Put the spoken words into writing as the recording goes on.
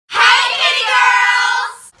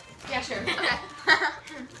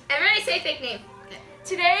say fake name.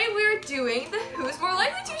 Today we're doing the Who's More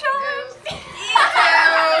Likely to challenge.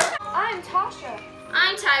 I'm Tasha.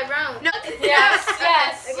 I'm Tyrone. No. Yes,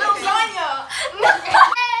 yes. No, Sonia.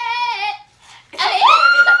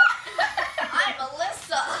 I'm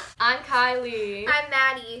Alyssa. I'm Kylie. I'm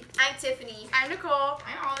Maddie. I'm Tiffany. I'm Nicole.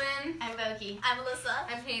 I'm Alden. I'm Boki. I'm Alyssa.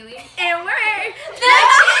 I'm Haley. And we're the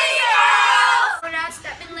Girls. We're not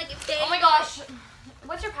stepping like a thing. Oh my gosh.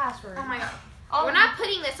 What's your password? Oh my god. Oh, we're not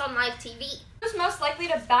putting this on live TV. Who's most likely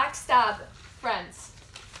to backstab friends?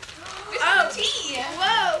 Oh,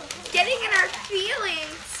 whoa. Getting in our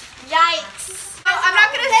feelings. Yikes. Oh, I'm not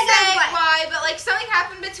gonna say why, but like something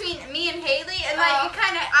happened between me and Haley, and like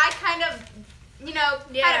I kind of, you know,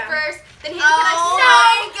 had it first. Then Haley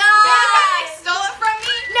kind of stole it from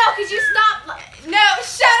me. No, because you stopped. No,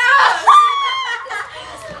 shut up.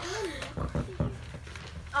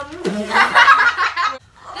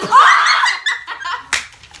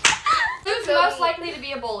 Who's most likely to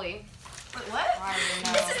be a bully? Wait, what?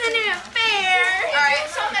 This isn't even fair. All right,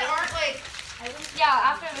 some that aren't like.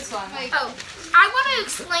 Yeah, after this one. Like, Oh, I want to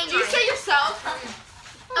explain. do you say yourself?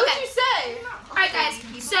 What did you say? Alright guys,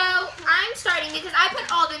 so I'm starting because I put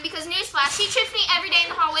Alden because newsflash, she trips me every day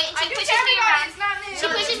in the hallway and she pushes me around. She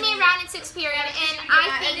pushes me around in 6th period and I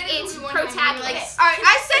think it's protagonist. Alright,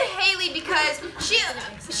 I said Haley because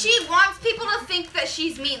she wants people to think that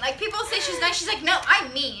she's mean. Like people say she's nice, she's like, no, I'm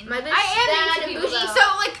mean. I am mean to people though. So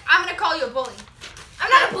like, I'm gonna call you a bully. I'm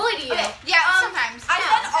not a bully to you. Okay, yeah, sometimes. I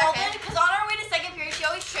said Alden because on our way to 2nd period, she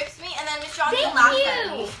always trips me, and then Miss Johnson laughs at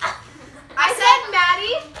me. I said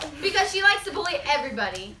Maddie because she likes to bully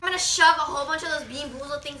everybody. I'm gonna shove a whole bunch of those Bean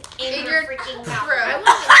Boozled things in her freaking mouth.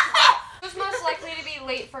 Who's most likely to be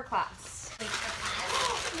late for class?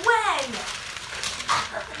 When?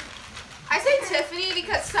 I say Tiffany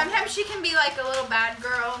because sometimes she can be like a little bad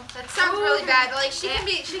girl. That sounds really bad, but like she can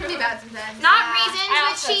be bad sometimes. Not reasons, I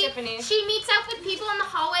but also Tiffany. she meets up with people in the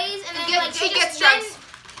hallways and then like she gets just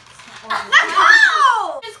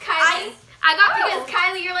No! Just Kylie. I got Because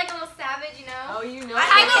Kylie, you're like a little savage, you know? Oh, you know.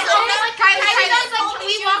 Kylie's always like, Kylie can told me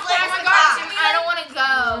we she walk was late past for the class? class. I don't want to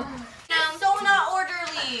go. It's so not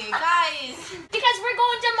orderly, guys. Because we're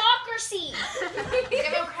going democracy.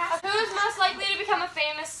 Who's most likely to become a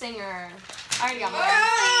famous singer? I already got mine.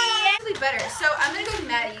 Probably better. So I'm gonna go with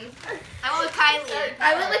Maddie. I went with Kylie.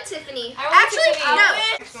 I went with Tiffany. I went with Actually, Tiffany. no.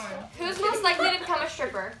 Who's most likely to become a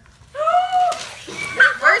stripper?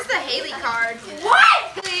 Where's the Haley card?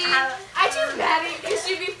 What? Haley. I choose Maddie because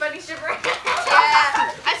she'd be funny stripper.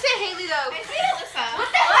 Yeah. I said Haley though. I said Alyssa. What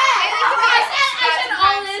the heck? I said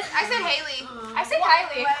Alden. I said Haley. I said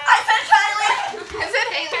Kylie. I said Kylie. I said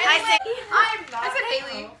Haley. I said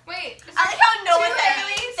Haley. Wait. I like how no one said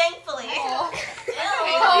me, thankfully. You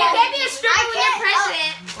can't be a stripper when you're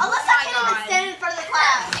president. Alyssa can't even stand in front of the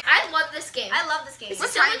class. I love this game. I love this game. It's What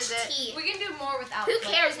so time much is it? tea. We can do more without. Who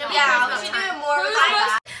cares? Nobody Yeah, cares we should about do time. it more with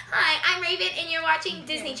that. Hi, I'm Raven, and you're watching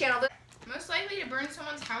Disney Channel. Most likely to burn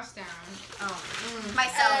someone's house down.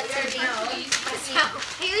 Myself.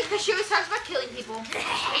 Haley, because she always talks about killing people.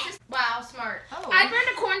 Wow, smart. I burned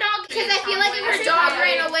a corn dog because I feel like if her dog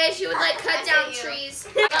ran away, she would like cut down trees.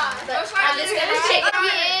 Most I'm just gonna take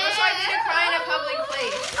Most likely to cry in a public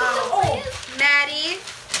place. Maddie.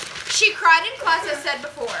 She cried in class, I said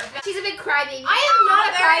before. She's a big crybaby. I am not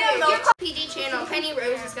a crybaby. PG Channel. Penny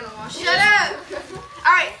Rose is gonna watch it. Shut up.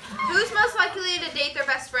 Alright, who's most likely to date their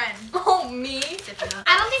best friend? Oh, me?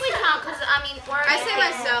 I don't think we count because I mean we're. I say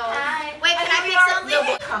myself. Wait, can I pick something?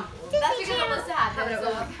 That's because Alyssa had that.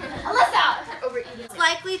 Alyssa! Overeating.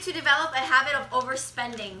 Likely to develop a habit of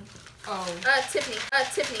overspending. Oh. Tiffany.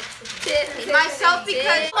 Tiffany. Myself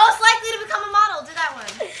because Most likely to become a model. Do that one.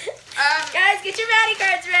 Guys, get your Maddie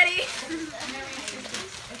cards ready.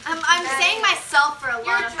 I'm saying myself for a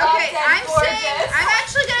lot of okay, I'm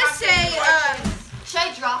actually gonna say Should I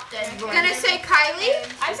drop dead? gonna say Kylie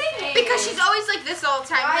I'm saying Haley. because she's always like this all the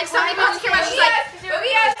time. Like somebody goes to camera, she's like,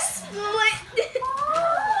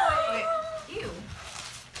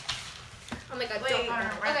 Oh my god, Wait.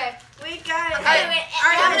 don't. Okay. Wait, guys. alright,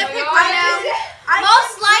 I'm gonna pick one now.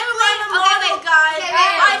 Most likely a model, guys.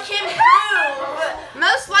 I can prove.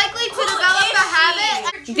 Most likely to develop a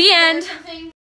habit. The end.